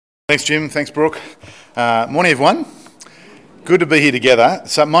Thanks, Jim. Thanks, Brooke. Morning, everyone. Good to be here together.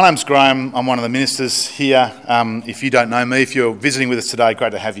 So my name's Graham. I'm one of the ministers here. If you don't know me, if you're visiting with us today,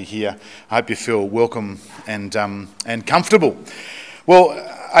 great to have you here. I hope you feel welcome and comfortable. Well,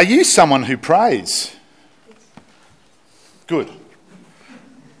 are you someone who prays? Good.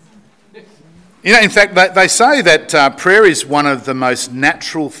 You know, in fact, they say that prayer is one of the most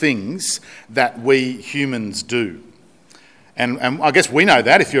natural things that we humans do. And I guess we know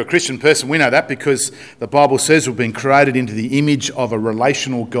that. If you're a Christian person, we know that because the Bible says we've been created into the image of a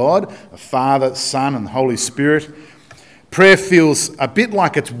relational God, a Father, Son and Holy Spirit. Prayer feels a bit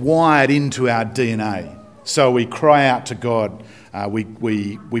like it's wired into our DNA. So we cry out to God. We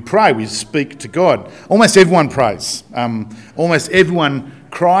pray, we speak to God. Almost everyone prays. Almost everyone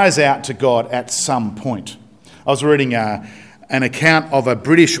cries out to God at some point. I was reading an account of a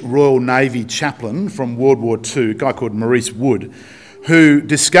British Royal Navy chaplain from World War II, a guy called Maurice Wood, who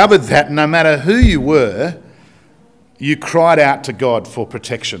discovered that no matter who you were, you cried out to God for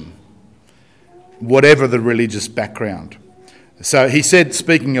protection, whatever the religious background. So he said,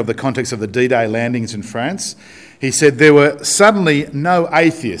 speaking of the context of the D-Day landings in France, he said there were suddenly no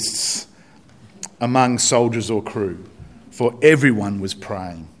atheists among soldiers or crew, for everyone was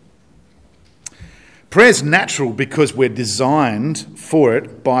praying. Prayer is natural because we're designed for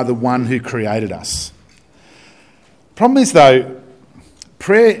it by the one who created us. Problem is, though,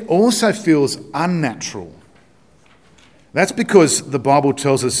 prayer also feels unnatural. That's because the Bible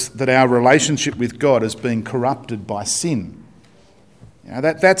tells us that our relationship with God has been corrupted by sin. You know,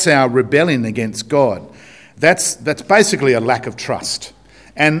 that's our rebellion against God. That's basically a lack of trust.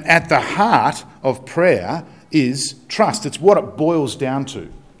 And at the heart of prayer is trust. It's what it boils down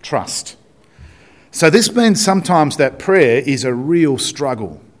to, trust. So this means sometimes that prayer is a real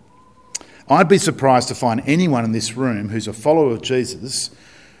struggle. I'd be surprised to find anyone in this room who's a follower of Jesus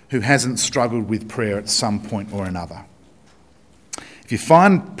who hasn't struggled with prayer at some point or another. If you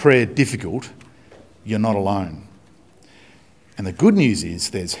find prayer difficult, you're not alone. And the good news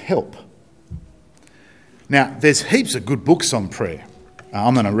is there's help. Now, there's heaps of good books on prayer.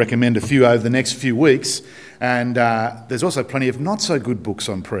 I'm going to recommend a few over the next few weeks. And there's also plenty of not so good books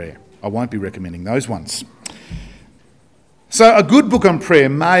on prayer. I won't be recommending those ones. So a good book on prayer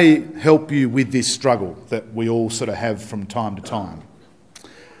may help you with this struggle that we all sort of have from time to time.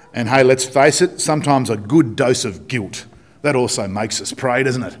 And hey, let's face it, sometimes a good dose of guilt, that also makes us pray,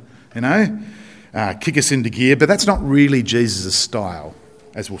 doesn't it? You know, kick us into gear, but that's not really Jesus' style,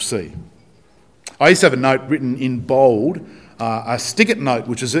 as we'll see. I used to have a note written in bold, a stick-it note,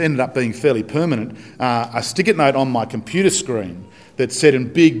 which has ended up being fairly permanent, a stick-it note on my computer screen that said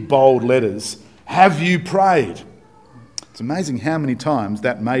in big, bold letters, "Have you prayed?" It's amazing how many times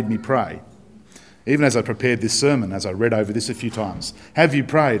that made me pray. Even as I prepared this sermon, as I read over this a few times. Have you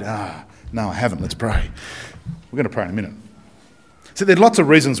prayed? No, I haven't. Let's pray. We're going to pray in a minute. So there are lots of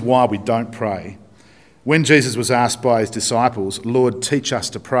reasons why we don't pray. When Jesus was asked by his disciples, "Lord, teach us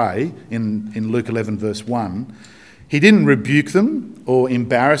to pray," in Luke 11 verse 1, he didn't rebuke them or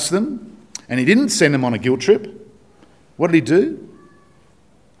embarrass them, and he didn't send them on a guilt trip. What did he do?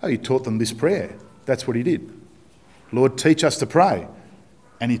 Oh, he taught them this prayer. That's what he did. "Lord, teach us to pray."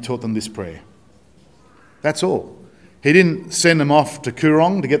 And he taught them this prayer. That's all. He didn't send them off to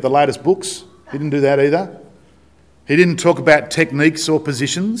Koorong to get the latest books. He didn't do that either. He didn't talk about techniques or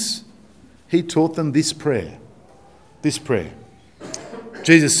positions. He taught them this prayer. This prayer.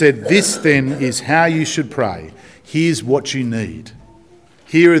 Jesus said, "This then is how you should pray. Here's what you need.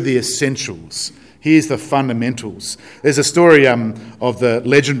 Here are the essentials. Here's the fundamentals." There's a story of the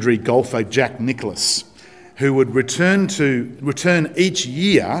legendary golfer Jack Nicklaus, who would return each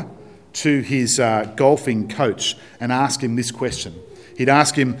year to his golfing coach and ask him this question. He'd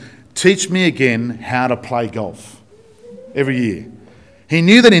ask him, "Teach me again how to play golf," every year. He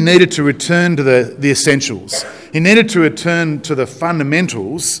knew that he needed to return to the essentials. He needed to return to the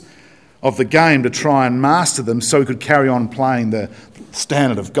fundamentals of the game to try and master them so he could carry on playing the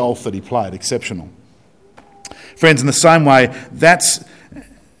standard of golf that he played, exceptional. Friends, in the same way,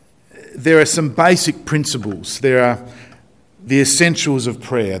 there are some basic principles. There are the essentials of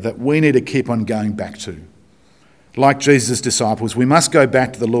prayer that we need to keep on going back to. Like Jesus' disciples, we must go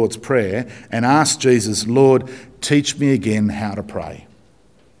back to the Lord's Prayer and ask Jesus, "Lord, teach me again how to pray."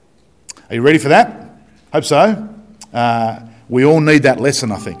 Are you ready for that? Hope so. We all need that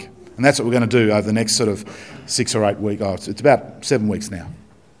lesson, I think. And that's what we're going to do over the next sort of 6 or 8 weeks. Oh, it's about 7 weeks now.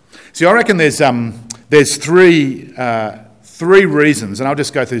 See, I reckon there's three reasons, and I'll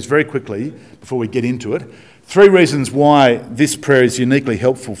just go through this very quickly before we get into it. Three reasons why this prayer is uniquely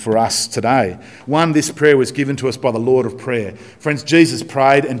helpful for us today. One, this prayer was given to us by the Lord of Prayer. Friends, Jesus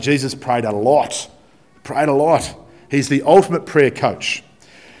prayed, and Jesus prayed a lot. Prayed a lot. He's the ultimate prayer coach.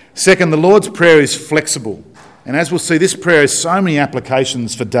 Second, the Lord's Prayer is flexible. And as we'll see, this prayer has so many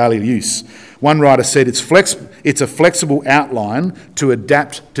applications for daily use. One writer said it's a flexible outline to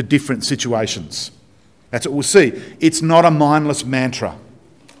adapt to different situations. That's what we'll see. It's not a mindless mantra.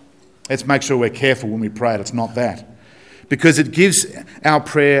 Let's make sure we're careful when we pray it. It's not that. Because it gives our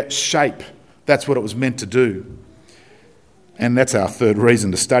prayer shape. That's what it was meant to do. And that's our third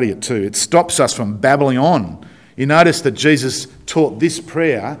reason to study it too. It stops us from babbling on. You notice that Jesus taught this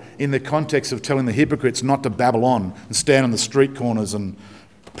prayer in the context of telling the hypocrites not to babble on and stand on the street corners and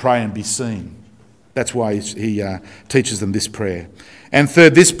pray and be seen. That's why he teaches them this prayer. And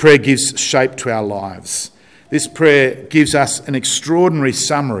third, this prayer gives shape to our lives. This prayer gives us an extraordinary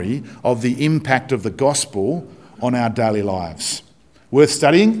summary of the impact of the gospel on our daily lives. Worth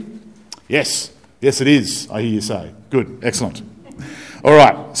studying? Yes. Yes, it is, I hear you say. Good. Excellent. All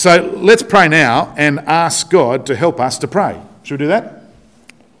right. So let's pray now and ask God to help us to pray. Should we do that?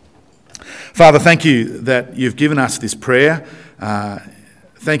 Father, thank you that you've given us this prayer.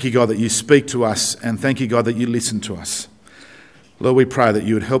 Thank you, God, that you speak to us, and thank you, God, that you listen to us. Lord, we pray that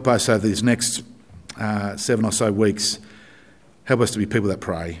you would help us over these next 7 or so weeks. Help us to be people that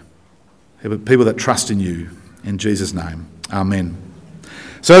pray, people that trust in you. In Jesus' name, amen.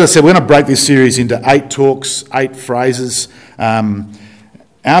 So as I said, we're going to break this series into 8 talks, 8 phrases.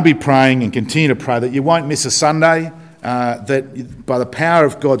 I'll be praying and continue to pray that you won't miss a Sunday, that by the power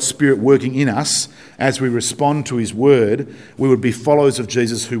of God's Spirit working in us, as we respond to his word, we would be followers of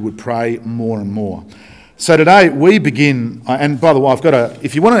Jesus who would pray more and more. So today we begin, and by the way, I've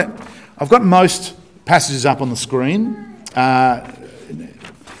got most passages up on the screen.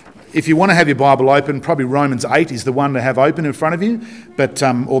 If you want to have your Bible open, probably Romans 8 is the one to have open in front of you, but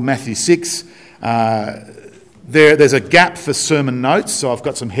or Matthew 6. There's a gap for sermon notes, so I've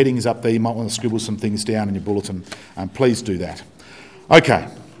got some headings up there. You might want to scribble some things down in your bulletin. Please do that. Okay.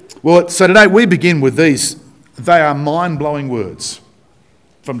 Well, so today we begin with these. They are mind-blowing words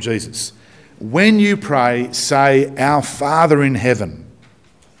from Jesus. When you pray, say, "Our Father in heaven."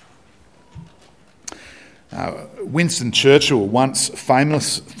 Winston Churchill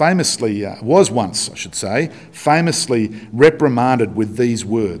famously reprimanded with these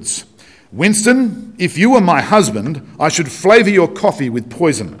words. "Winston, if you were my husband, I should flavour your coffee with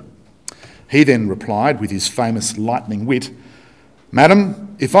poison." He then replied with his famous lightning wit,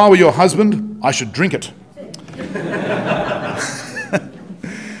 "Madam, if I were your husband, I should drink it."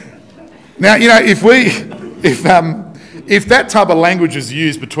 Now, you know, if that type of language is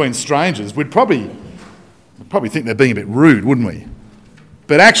used between strangers, we'd probably think they're being a bit rude, wouldn't we?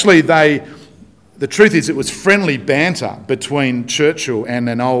 But actually, the truth is it was friendly banter between Churchill and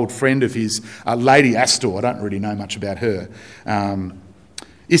an old friend of his, Lady Astor. I don't really know much about her.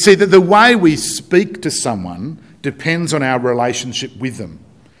 You see, that the way we speak to someone depends on our relationship with them.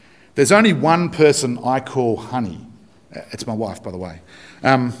 There's only one person I call honey. It's my wife, by the way.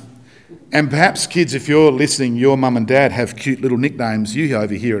 And perhaps, kids, if you're listening, your mum and dad have cute little nicknames you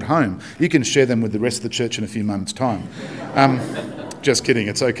over here at home. You can share them with the rest of the church in a few moments' time. Just kidding.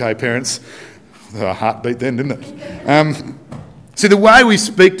 It's okay, parents. A heartbeat then, didn't it? See, the way we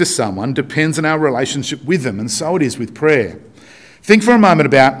speak to someone depends on our relationship with them, and so it is with prayer. Think for a moment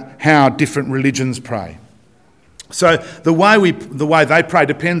about how different religions pray. So the way they pray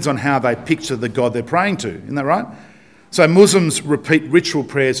depends on how they picture the God they're praying to. Isn't that right? So Muslims repeat ritual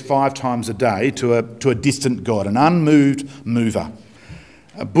prayers 5 times a day to a distant God, an unmoved mover.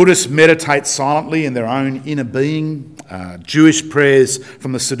 Buddhists meditate silently in their own inner being. Jewish prayers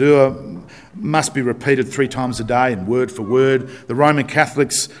from the Siddur must be repeated 3 times a day and word for word. The Roman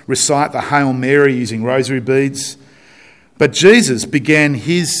Catholics recite the Hail Mary using rosary beads. But Jesus began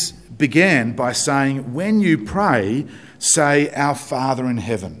by saying, "When you pray, say, 'Our Father in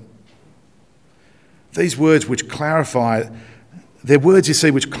heaven.'" These words which clarify, they're words, you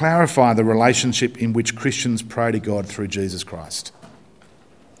see, which clarify the relationship in which Christians pray to God through Jesus Christ.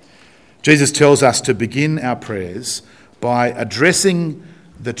 Jesus tells us to begin our prayers by addressing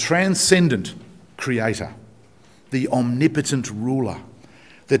the transcendent Creator, the omnipotent ruler,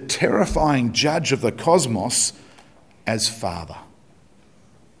 the terrifying judge of the cosmos as Father.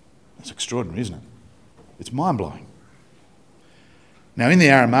 That's extraordinary, isn't it? It's mind-blowing. Now, in the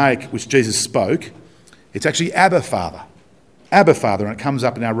Aramaic which Jesus spoke, it's actually Abba Father. Abba Father, and it comes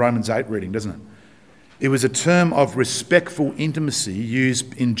up in our Romans 8 reading, doesn't it? It was a term of respectful intimacy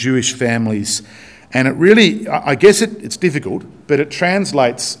used in Jewish families. And it really, I guess it's difficult, but it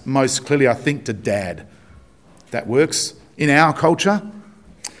translates most clearly, I think, to dad. that works in our culture.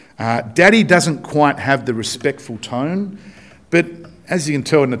 Daddy doesn't quite have the respectful tone, but as you can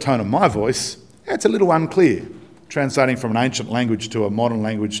tell in the tone of my voice, it's a little unclear. Translating from an ancient language to a modern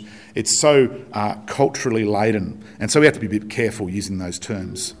language, it's so culturally laden, and so we have to be a bit careful using those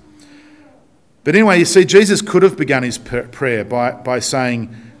terms. But anyway, you see, Jesus could have begun his prayer by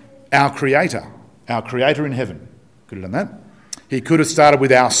saying, our Creator in heaven. Could have done that. He could have started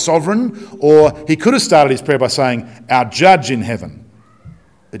with our Sovereign, or he could have started his prayer by saying, our Judge in heaven.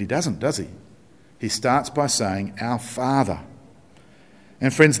 But he doesn't, does he? He starts by saying, our Father.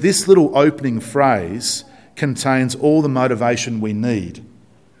 And friends, this little opening phrase contains all the motivation we need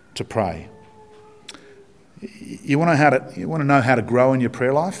to pray. You want to know how to grow in your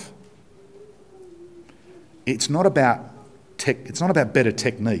prayer life? It's not about better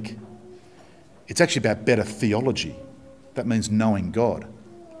technique. It's actually about better theology. That means knowing God.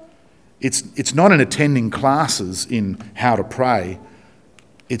 It's not in attending classes in how to pray.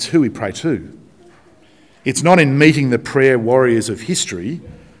 It's who we pray to. It's not in meeting the prayer warriors of history,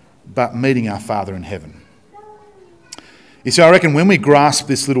 but meeting our Father in heaven. You see, I reckon when we grasp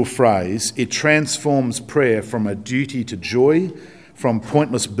this little phrase, it transforms prayer from a duty to joy, from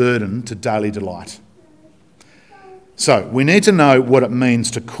pointless burden to daily delight. So, we need to know what it means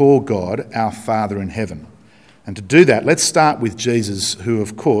to call God our Father in heaven. And to do that, let's start with Jesus, who,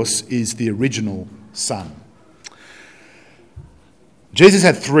 of course, is the original Son. Jesus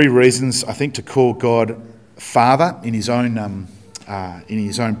had 3 reasons, I think, to call God Father in his own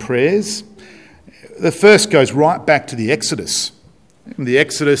prayers. The first goes right back to the Exodus. In the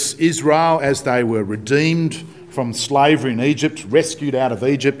Exodus, Israel, as they were redeemed from slavery in Egypt, rescued out of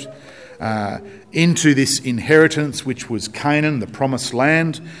Egypt, into this inheritance which was Canaan, the promised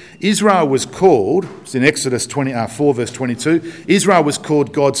land, Israel was called, it's in Exodus 4 verse 22, Israel was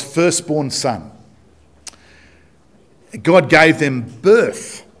called God's firstborn son. God gave them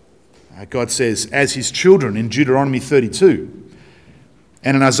birth, God says, as his children in Deuteronomy 32.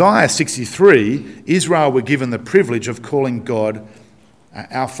 And in Isaiah 63, Israel were given the privilege of calling God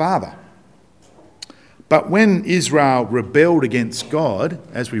our Father. But when Israel rebelled against God,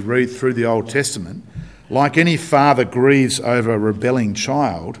 as we read through the Old Testament, like any father grieves over a rebelling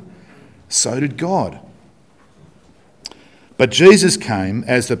child, so did God. But Jesus came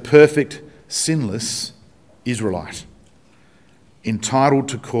as the perfect, sinless Israelite, entitled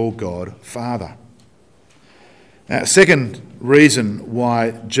to call God Father. Now, second reason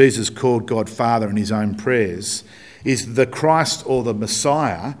why Jesus called God Father in his own prayers is the Christ, or the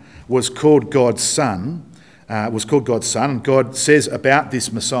Messiah, was called God's Son. And God says about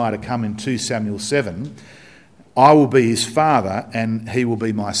this Messiah to come in 2 Samuel 7, I will be his father and he will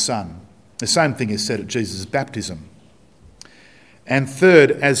be my son. The same thing is said at Jesus' baptism. And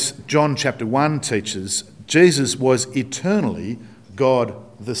third, as John chapter 1 teaches, Jesus was eternally God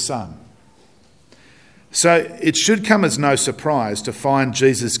the Son. So it should come as no surprise to find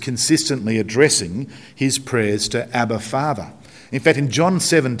Jesus consistently addressing his prayers to Abba Father. In fact, in John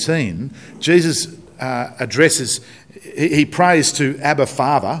 17, Jesus he prays to Abba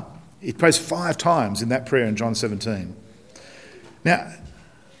Father. He prays 5 times in that prayer in John 17.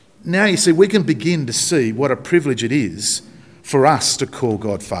 Now you see, we can begin to see what a privilege it is for us to call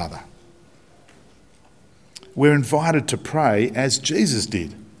God Father. We're invited to pray as Jesus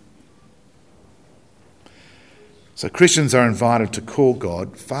did. So Christians are invited to call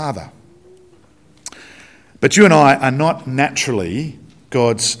God Father. But you and I are not naturally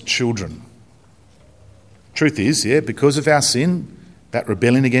God's children. Truth is, because of our sin, that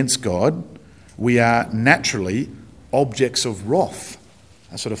rebellion against God, we are naturally objects of wrath.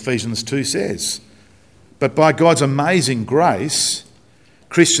 That's what Ephesians 2 says. But by God's amazing grace,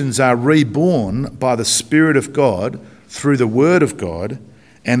 Christians are reborn by the Spirit of God through the Word of God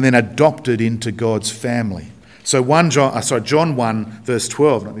and then adopted into God's family. So John 1 verse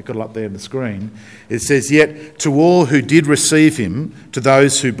 12, we've got it up there on the screen, it says, yet to all who did receive him, to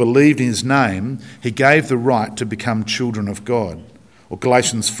those who believed in his name, he gave the right to become children of God. Or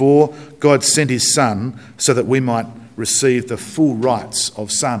Galatians 4, God sent his Son so that we might receive the full rights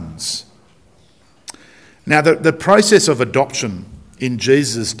of sons. Now the process of adoption in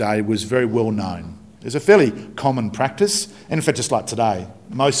Jesus' day was very well known. It's a fairly common practice, and in fact, just like today,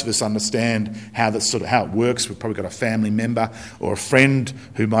 most of us understand how it works. We've probably got a family member or a friend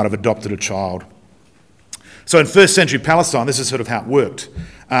who might have adopted a child. So in first century Palestine, this is sort of how it worked.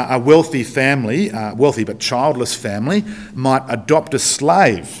 A wealthy family, wealthy but childless family, might adopt a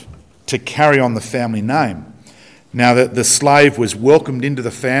slave to carry on the family name. Now, the slave was welcomed into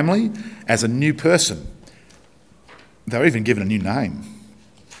the family as a new person. They were even given a new name.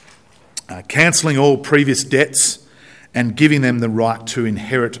 cancelling all previous debts and giving them the right to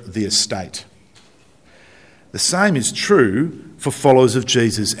inherit the estate. The same is true for followers of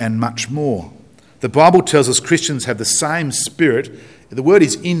Jesus and much more. The Bible tells us Christians have the same spirit. The word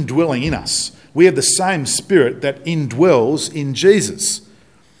is indwelling in us. We have the same spirit that indwells in Jesus.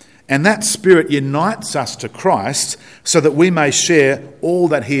 And that spirit unites us to Christ so that we may share all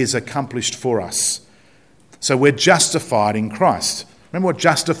that he has accomplished for us. So we're justified in Christ. Remember what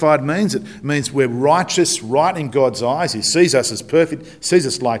justified means? It means we're righteous, right in God's eyes. He sees us as perfect, sees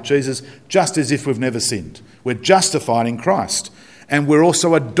us like Jesus, just as if we've never sinned. We're justified in Christ. And we're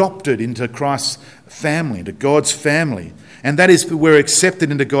also adopted into Christ's family, into God's family. And that is, we're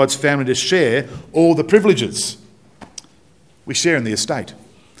accepted into God's family to share all the privileges. We share in the estate,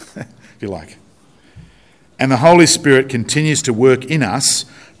 if you like. And the Holy Spirit continues to work in us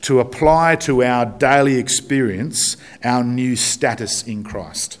to apply to our daily experience our new status in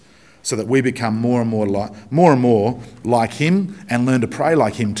Christ, so that we become more and more like him and learn to pray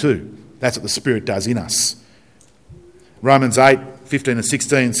like him too. That's what the Spirit does in us. Romans 8:15 and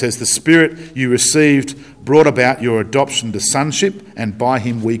 16 says, "The Spirit you received brought about your adoption to sonship, and by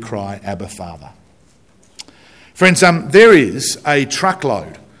him we cry, Abba, Father." Friends, there is a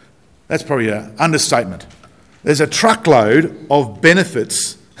truckload. That's probably an understatement. There's a truckload of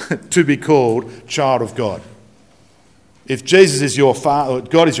benefits to be called child of God. If Jesus is your Father,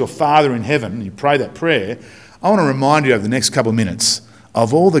 God is your Father in heaven, and you pray that prayer, I want to remind you over the next couple of minutes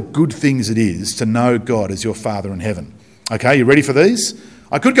of all the good things it is to know God as your Father in heaven. Okay, you ready for these?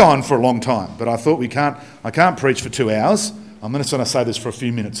 I could go on for a long time, but I thought I can't preach for 2 hours. I'm just going to say this for a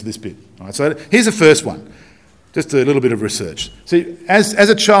few minutes of this bit. All right, so here's the first one. Just a little bit of research. See, as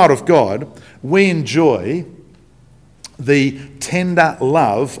a child of God, we enjoy the tender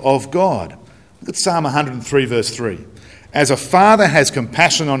love of God. Look at Psalm 103 verse 3. "As a father has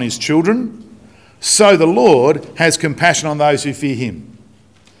compassion on his children, so the Lord has compassion on those who fear him."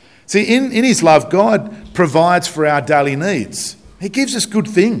 See, in his love, God provides for our daily needs. He gives us good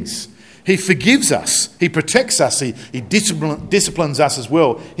things. He forgives us. He protects us. He disciplines us as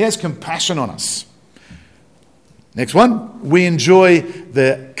well. He has compassion on us. Next one, we enjoy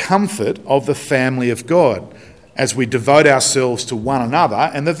the comfort of the family of God as we devote ourselves to one another.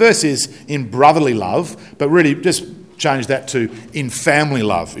 And the verse is in brotherly love, but really just change that to in family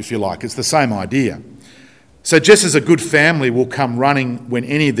love, if you like. It's the same idea. So just as a good family will come running when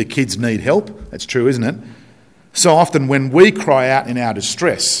any of the kids need help, that's true, isn't it? So often when we cry out in our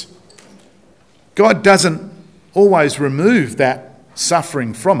distress, God doesn't always remove that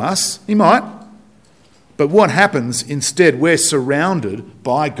suffering from us. He might. But what happens instead, we're surrounded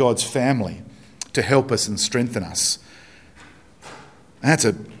by God's family to help us and strengthen us. That's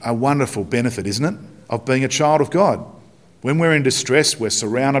a wonderful benefit, isn't it, of being a child of God. When we're in distress, we're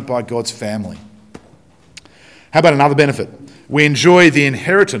surrounded by God's family. How about another benefit? We enjoy the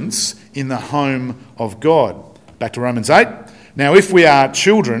inheritance in the home of God. Back to Romans 8. "Now, if we are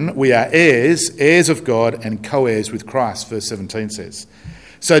children, we are heirs, heirs of God and co-heirs with Christ," verse 17 says.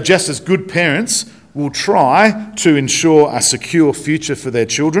 So just as good parents will try to ensure a secure future for their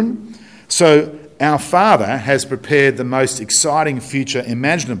children, so our Father has prepared the most exciting future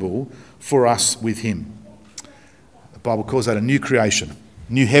imaginable for us with him. The Bible calls that a new creation,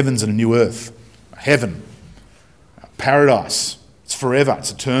 new heavens and a new earth, heaven. Paradise. It's forever.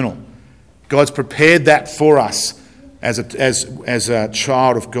 It's eternal. God's prepared that for us as a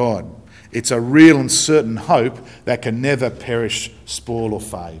child of God. It's a real and certain hope that can never perish, spoil or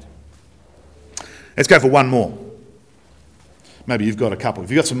fade. Let's go for one more. Maybe you've got a couple.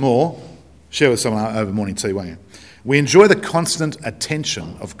 If you've got some more, share with someone over morning tea, won't you? We enjoy the constant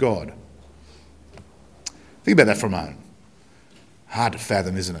attention of God. Think about that for a moment. Hard to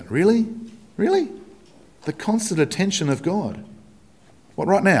fathom, isn't it? Really? Really? The constant attention of God. What,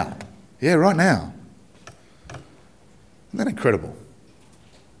 right now? Yeah, right now. Isn't that incredible?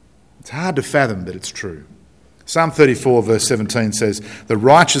 It's hard to fathom, but it's true. Psalm 34 verse 17 says, "The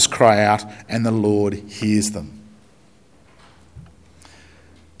righteous cry out and the Lord hears them."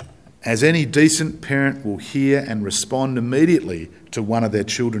 As any decent parent will hear and respond immediately to one of their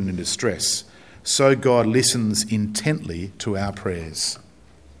children in distress, so God listens intently to our prayers.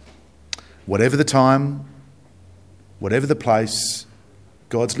 Whatever the time, whatever the place,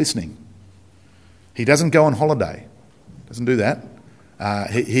 God's listening. He doesn't go on holiday. Doesn't do that.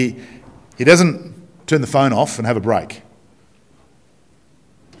 He doesn't turn the phone off and have a break.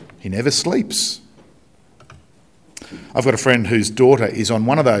 He never sleeps. I've got a friend whose daughter is on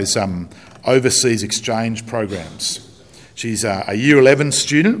one of those overseas exchange programs. She's a Year 11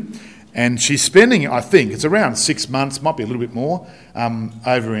 student, And she's spending, I think, it's around 6 months, might be a little bit more,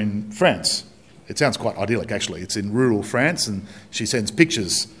 over in France. It sounds quite idyllic, actually. It's in rural France, and she sends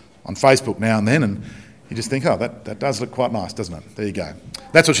pictures on Facebook now and then, and you just think, oh, that does look quite nice, doesn't it? There you go.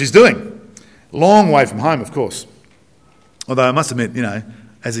 That's what she's doing. Long way from home, of course. Although I must admit,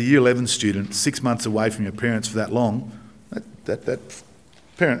 as a Year 11 student, 6 months away from your parents for that long,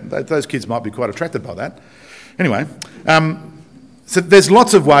 those kids might be quite attracted by that. Anyway, so there's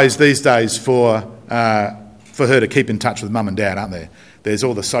lots of ways these days for her to keep in touch with mum and dad, aren't there? There's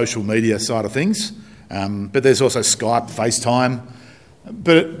all the social media side of things, but there's also Skype, FaceTime,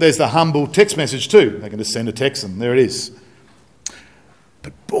 but there's the humble text message too. They can just send a text and there it is.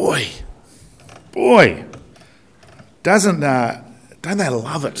 But boy, don't they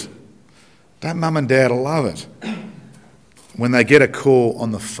love it? Don't mum and dad love it when they get a call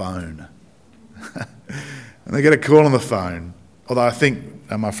on the phone? And they get a call on the phone. Although I think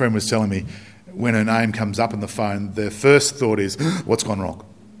my friend was telling me when her name comes up on the phone, their first thought is, what's gone wrong?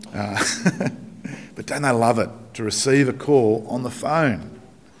 But don't they love it to receive a call on the phone?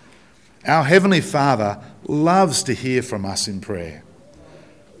 Our Heavenly Father loves to hear from us in prayer.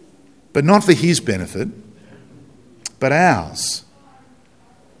 But not for his benefit, but ours.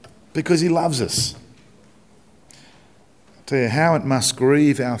 Because he loves us. I tell you how it must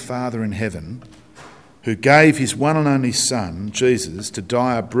grieve our Father in heaven, who gave his one and only Son, Jesus, to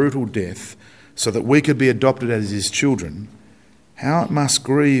die a brutal death so that we could be adopted as his children, how it must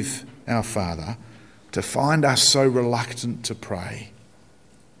grieve our Father to find us so reluctant to pray.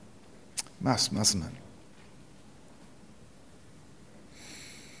 Mustn't it?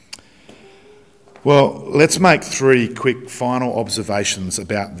 Well, let's make 3 quick final observations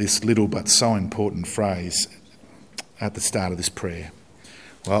about this little but so important phrase at the start of this prayer.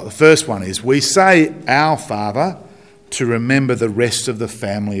 Well, the first one is we say our Father to remember the rest of the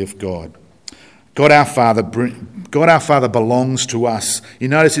family of God. God our Father belongs to us. You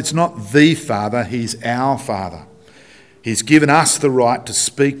notice it's not the Father, he's our Father. He's given us the right to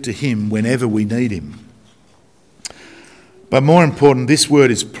speak to him whenever we need him. But more important, this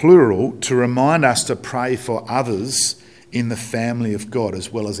word is plural to remind us to pray for others in the family of God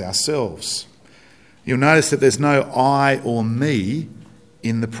as well as ourselves. You'll notice that there's no I or me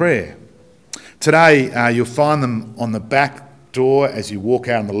in the prayer. Today, you'll find them on the back door as you walk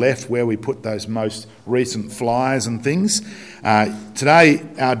out on the left where we put those most recent flyers and things. Today,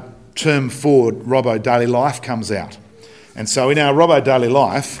 our term 4, Robbo Daily Life, comes out. And so in our Robbo Daily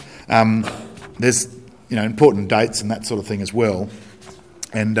Life, there's important dates and that sort of thing as well,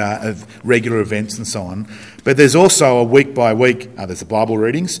 and of regular events and so on. But there's also a week by week, there's the Bible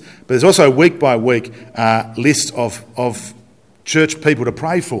readings, but there's also a week by week list of church people to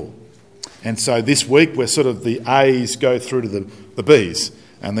pray for. And so this week we're sort of the A's go through to the B's,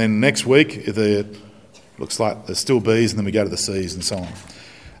 and then next week looks like there's still B's, and then we go to the C's and so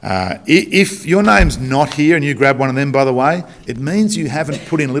on. If your name's not here and you grab one of them, by the way, it means you haven't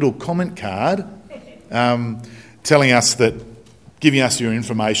put in a little comment card telling us giving us your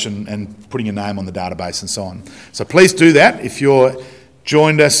information and putting your name on the database and so on. So please do that. If you're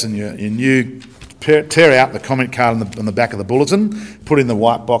joined us and you're new, tear out the comment card on the back of the bulletin, put in the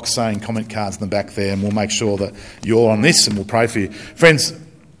white box saying comment cards in the back there, and we'll make sure that you're on this and we'll pray for you. Friends,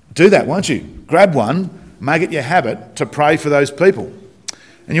 do that, won't you? Grab one, make it your habit to pray for those people.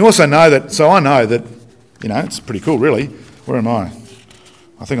 And you also know that, so I know that, it's pretty cool really. Where am I?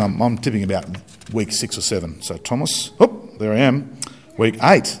 I think I'm tipping about week 6 or 7. So Thomas, there I am. Week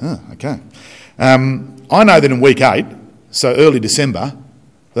 8. Oh, okay. I know that in week 8, so early December,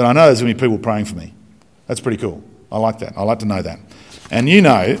 that I know there's going to be people praying for me. That's pretty cool. I like that. I like to know that. And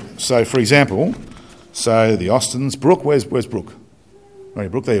so for example, the Austins, Brooke, where's Brooke?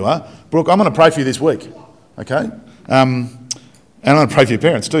 Right, Brooke, there you are. Brooke, I'm going to pray for you this week. Okay? And I'm going to pray for your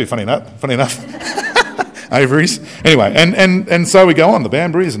parents too, funny enough. Ovaries. Anyway, and so we go on, the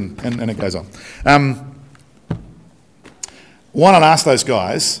Banburys, and it goes on. Why not ask those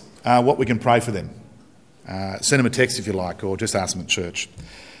guys what we can pray for them? Send them a text if you like, or just ask them at church.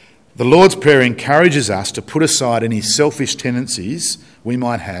 The Lord's Prayer encourages us to put aside any selfish tendencies we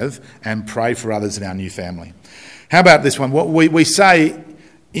might have and pray for others in our new family. How about this one? What we say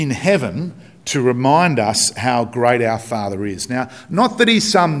in heaven to remind us how great our Father is. Now, not that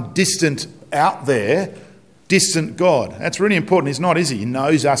he's some distant out there, distant God. That's really important. He's not, is he? He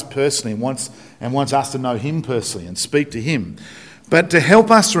knows us personally and wants us to know him personally and speak to him. But to help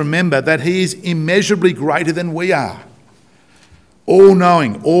us remember that he is immeasurably greater than we are.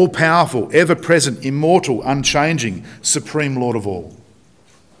 All-knowing, all-powerful, ever-present, immortal, unchanging, supreme Lord of all.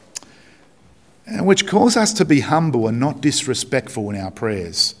 And which calls us to be humble and not disrespectful in our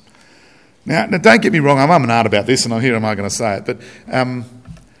prayers. Now, don't get me wrong, I'm an art about this, and I'm going to say it, but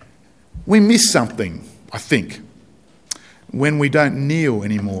we miss something, I think, when we don't kneel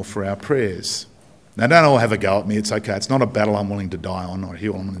anymore for our prayers. Now, don't all have a go at me. It's okay. It's not a battle I'm willing to die on or a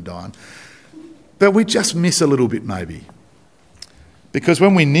hill I'm willing to die on. But we just miss a little bit, maybe. Because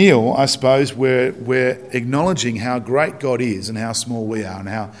when we kneel, I suppose, we're acknowledging how great God is and how small we are and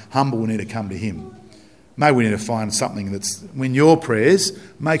how humble we need to come to him. Maybe we need to find something that's, in your prayers,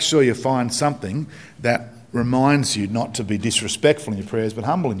 make sure you find something that reminds you not to be disrespectful in your prayers, but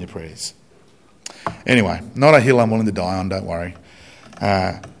humble in your prayers. Anyway, not a hill I'm willing to die on, don't worry.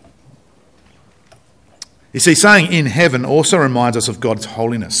 You see, saying in heaven also reminds us of God's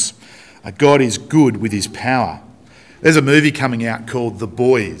holiness. God is good with his power. There's a movie coming out called The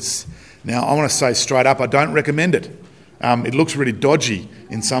Boys. Now, I want to say straight up, I don't recommend it. It looks really dodgy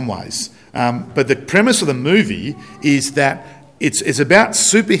in some ways. But the premise of the movie is that it's about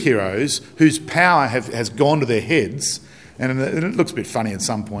superheroes whose power has gone to their heads, and it looks a bit funny at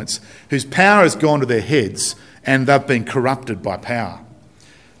some points, whose power has gone to their heads and they've been corrupted by power.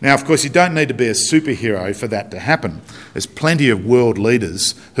 Now, of course, you don't need to be a superhero for that to happen. There's plenty of world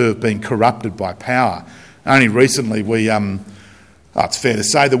leaders who have been corrupted by power. Only recently it's fair to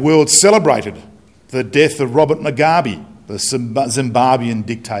say, the world celebrated the death of Robert Mugabe, the Zimbabwean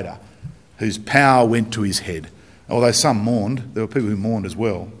dictator, whose power went to his head. Although some mourned, there were people who mourned as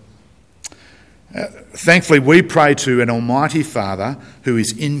well. Thankfully, we pray to an Almighty Father who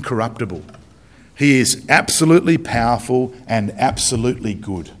is incorruptible. He is absolutely powerful and absolutely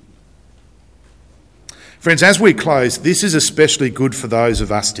good. Friends, as we close, this is especially good for those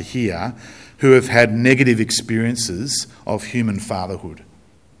of us to hear who have had negative experiences of human fatherhood.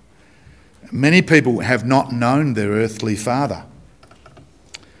 Many people have not known their earthly father.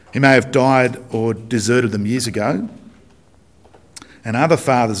 He may have died or deserted them years ago, and other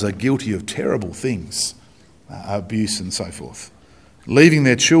fathers are guilty of terrible things, abuse and so forth, leaving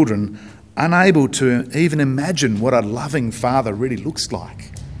their children unable to even imagine what a loving father really looks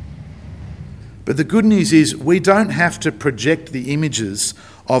like. But the good news is we don't have to project the images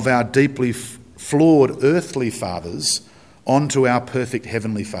of our deeply flawed earthly fathers onto our perfect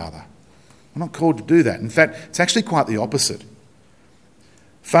heavenly Father. We're not called to do that. In fact, it's actually quite the opposite.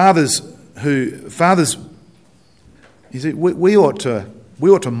 Fathers, you see, we ought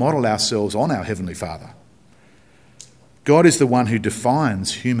to model ourselves on our heavenly Father. God is the one who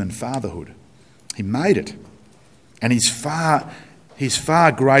defines human fatherhood. He made it. And he's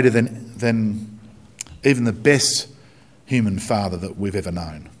far greater than even the best human father that we've ever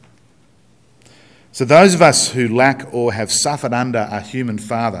known. So those of us who lack or have suffered under a human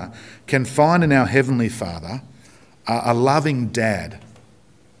father can find in our heavenly Father a loving dad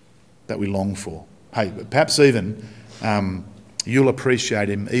that we long for. Hey, perhaps even you'll appreciate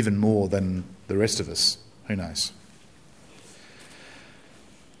him even more than the rest of us. Who knows?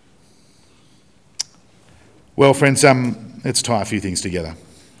 Well, friends, let's tie a few things together.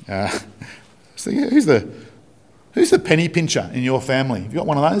 So who's the penny pincher in your family? Have you got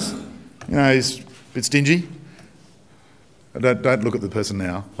one of those? You know, he's a bit stingy. Don't look at the person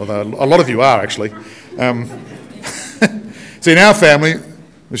now, although a lot of you are actually. See, in our family,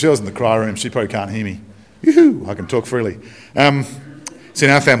 Michelle's in the cry room. She probably can't hear me. Yoo-hoo, I can talk freely. See,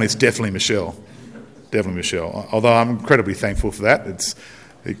 in our family, it's definitely Michelle. Definitely Michelle. Although I'm incredibly thankful for that.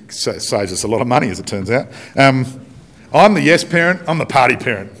 It saves us a lot of money, as it turns out. I'm the yes parent. I'm the party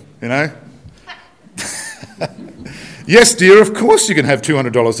parent, you know. Yes, dear, of course you can have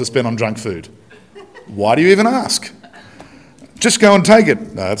 $200 to spend on junk food. Why do you even ask? Just go and take it.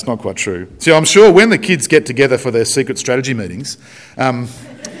 No, that's not quite true. See, I'm sure when the kids get together for their secret strategy meetings,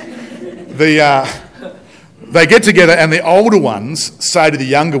 they get together and the older ones say to the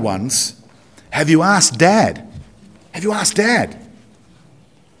younger ones, "Have you asked Dad? Have you asked Dad?"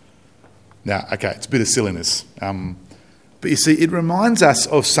 Now, okay, it's a bit of silliness. But you see, it reminds us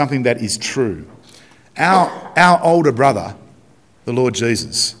of something that is true. Our older brother, the Lord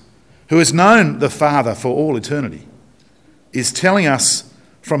Jesus, who has known the Father for all eternity, is telling us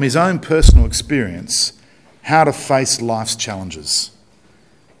from his own personal experience how to face life's challenges.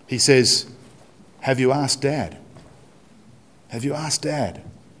 He says, "Have you asked Dad? Have you asked Dad?"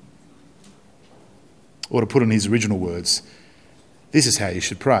 Or to put in his original words, this is how you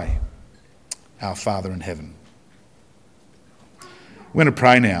should pray. Our Father in heaven. We're going to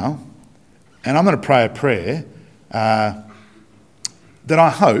pray now, and I'm going to pray a prayer that I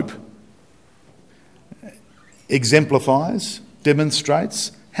hope exemplifies,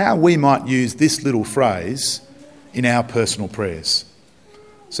 demonstrates how we might use this little phrase in our personal prayers.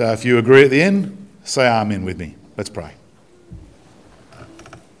 So if you agree at the end, say amen with me. Let's pray.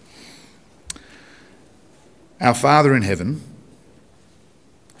 Our Father in heaven,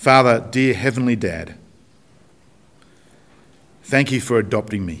 Father, dear Heavenly Dad, thank you for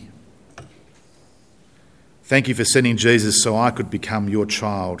adopting me. Thank you for sending Jesus so I could become your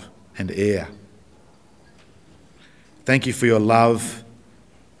child and heir. Thank you for your love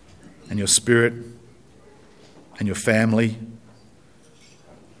and your spirit and your family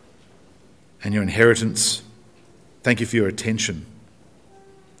and your inheritance. Thank you for your attention.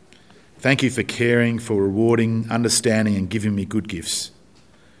 Thank you for caring, for rewarding, understanding and giving me good gifts.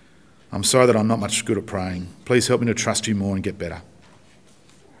 I'm sorry that I'm not much good at praying. Please help me to trust you more and get better.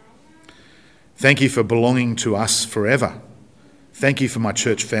 Thank you for belonging to us forever. Thank you for my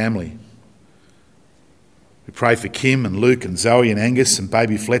church family. We pray for Kim and Luke and Zoe and Angus and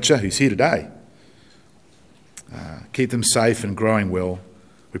baby Fletcher, who's here today. Keep them safe and growing well.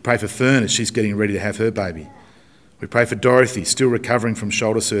 We pray for Fern as she's getting ready to have her baby. We pray for Dorothy, still recovering from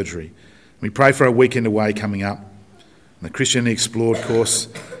shoulder surgery. We pray for our weekend away coming up, and the Christianity Explored course.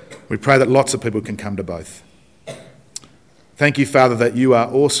 We pray that lots of people can come to both. Thank you, Father, that you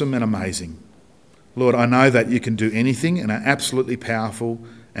are awesome and amazing. Lord, I know that you can do anything and are absolutely powerful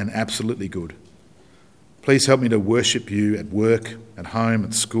and absolutely good. Please help me to worship you at work, at home,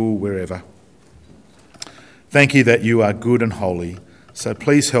 at school, wherever. Thank you that you are good and holy, so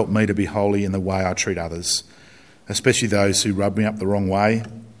please help me to be holy in the way I treat others, especially those who rub me up the wrong way,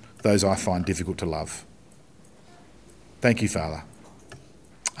 those I find difficult to love. Thank you, Father.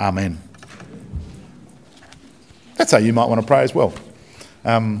 Amen. That's how you might want to pray as well.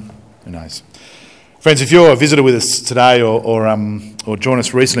 Who knows? Friends, if you're a visitor with us today or join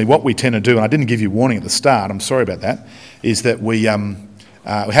us recently, what we tend to do, and I didn't give you warning at the start, I'm sorry about that, is that we have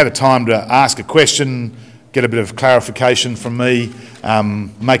a time to ask a question, get a bit of clarification from me,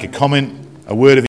 make a comment, a word of